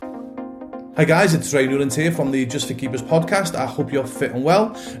Hi guys, it's Ray Newland here from the Just for Keepers podcast. I hope you're fit and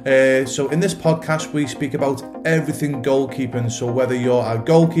well. So in this podcast we speak about everything goalkeeping. So whether you're a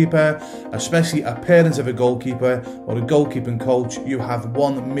goalkeeper, especially a parent of a goalkeeper or a goalkeeping coach, you have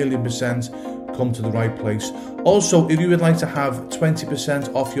 1,000,000% come to the right place. Also, if you would like to have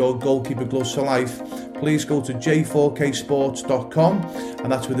 20% off your goalkeeper gloves for life, please go to j4ksports.com, and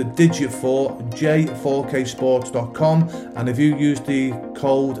that's with a digit 4, j4ksports.com, and if you use the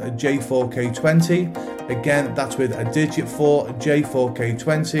code J4K20, again that's with a digit 4,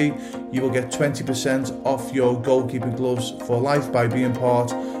 J4K20, you will get 20% off your goalkeeping gloves for life by being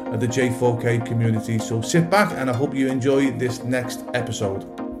part of the J4K community. So sit back and I hope you enjoy this next episode.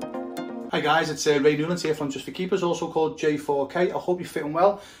 Hi guys, it's Ray Newland here from Just for Keepers, also called J4K. I hope you're fitting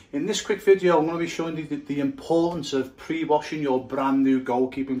well. In this quick video, I'm going to be showing you the importance of pre-washing your brand new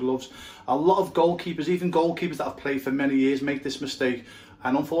goalkeeping gloves. A lot of goalkeepers, even goalkeepers that have played for many years, make this mistake.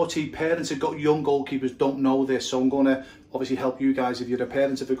 And unfortunately, parents who've got young goalkeepers don't know this. So I'm going to obviously help you guys if you're a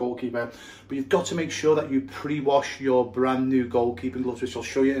parent of a goalkeeper. But you've got to make sure that you pre-wash your brand new goalkeeping gloves, which I'll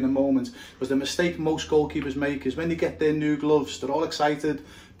show you in a moment. Because the mistake most goalkeepers make is when they get their new gloves, they're all excited.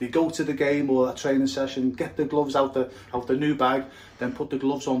 They go to the game or a training session, get the gloves out the new bag, then put the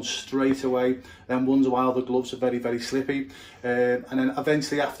gloves on straight away, then wonder why the gloves are very, very slippy. And then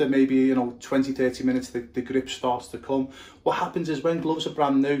eventually after maybe 20, 30 minutes, the grip starts to come. What happens is when gloves are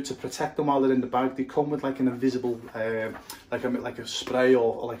brand new, to protect them while they're in the bag, they come with like an invisible, like a spray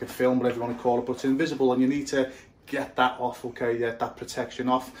or like a film, whatever you want to call it, but it's invisible and you need to get that off, okay, yeah, that protection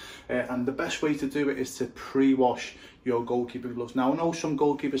off. And the best way to do it is to pre-wash your goalkeeping gloves. Now I know some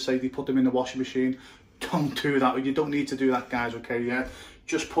goalkeepers say they put them in the washing machine. Don't do that. You don't need to do that, guys, okay, yeah.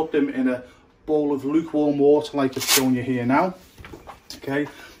 Just put them in a bowl of lukewarm water like I've shown you here now, okay,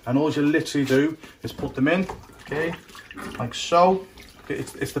 and all you literally do is put them in, okay, like so. Okay,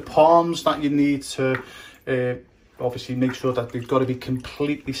 it's the palms that you need to obviously make sure that they've got to be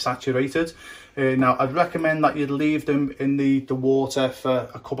completely saturated. Now I'd recommend that you'd leave them in the water for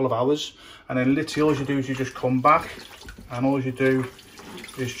a couple of hours, and then literally all you do is you just come back and all you do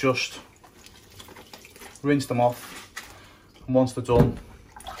is just rinse them off, and once they're done,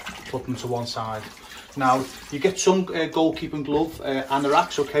 put them to one side. Now you get some goalkeeping glove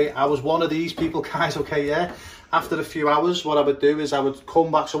anoraks, okay. I was one of these people, guys, okay, yeah. After a few hours, what I would do is I would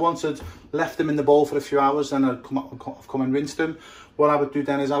come back. So once I'd left them in the bowl for a few hours, then I'd come and rinse them. What I would do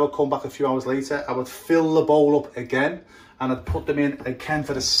then is I would come back a few hours later, I would fill the bowl up again, and I'd put them in again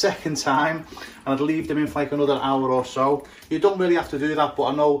for the second time, and I'd leave them in for like another hour or so. You don't really have to do that, but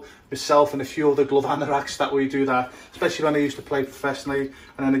I know myself and a few other glove anoraks that we do that, especially when I used to play professionally.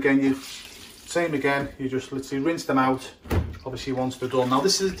 And then again, same again, you just literally rinse them out, obviously once they're done. Now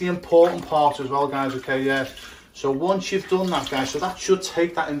this is the important part as well, guys, okay, yeah. So once you've done that, guys, so that should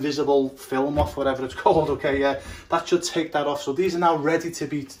take that invisible film off, whatever it's called, okay, yeah, that should take that off. So these are now ready to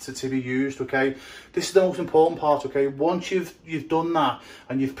be used, okay. This is the most important part, okay. Once you've done that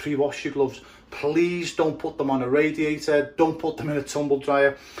and you've pre-washed your gloves, please don't put them on a radiator, don't put them in a tumble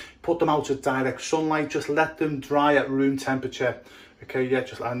dryer, put them out of direct sunlight, just let them dry at room temperature. Okay, yeah,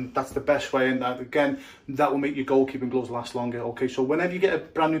 and that's the best way, and that, again, that will make your goalkeeping gloves last longer, okay. So whenever you get a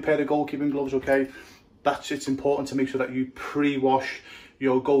brand new pair of goalkeeping gloves, okay, it's important to make sure that you pre-wash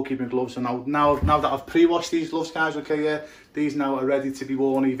your goalkeeping gloves. And now that I've pre-washed these gloves, guys, okay, yeah, these now are ready to be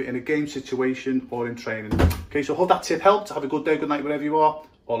worn either in a game situation or in training. Okay, so I hope that tip helped. Have a good day, good night, wherever you are.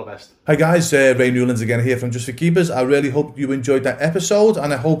 All the best. Hi guys, Ray Newlands again here from Just for Keepers. I really hope you enjoyed that episode,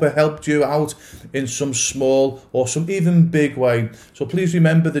 and I hope it helped you out in some small or some even big way. So please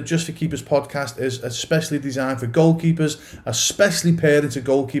remember that Just for Keepers podcast is especially designed for goalkeepers, especially parents of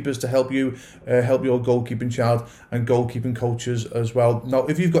goalkeepers, to help you help your goalkeeping child and goalkeeping coaches as well. Now,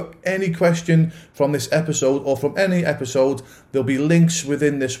 if you've got any question from this episode or from any episode, there'll be links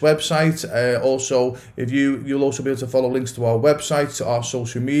within this website. Also, if you'll also be able to follow links to our website, to our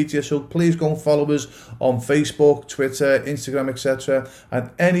social media. So please go and follow us on Facebook, Twitter, Instagram, etc. And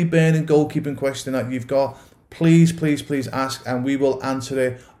any burning goalkeeping question that you've got, please ask, and we will answer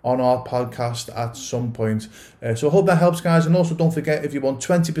it on our podcast at some point. So I hope that helps, guys. And also don't forget, if you want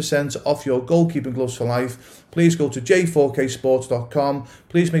 20% off your goalkeeping gloves for life, please go to j4ksports.com.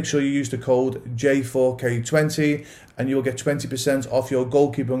 Please make sure you use the code J4K20 and you'll get 20% off your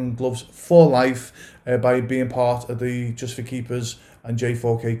goalkeeping gloves for life by being part of the Just for Keepers and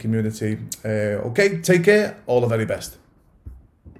J4K community. Okay, take care. All the very best.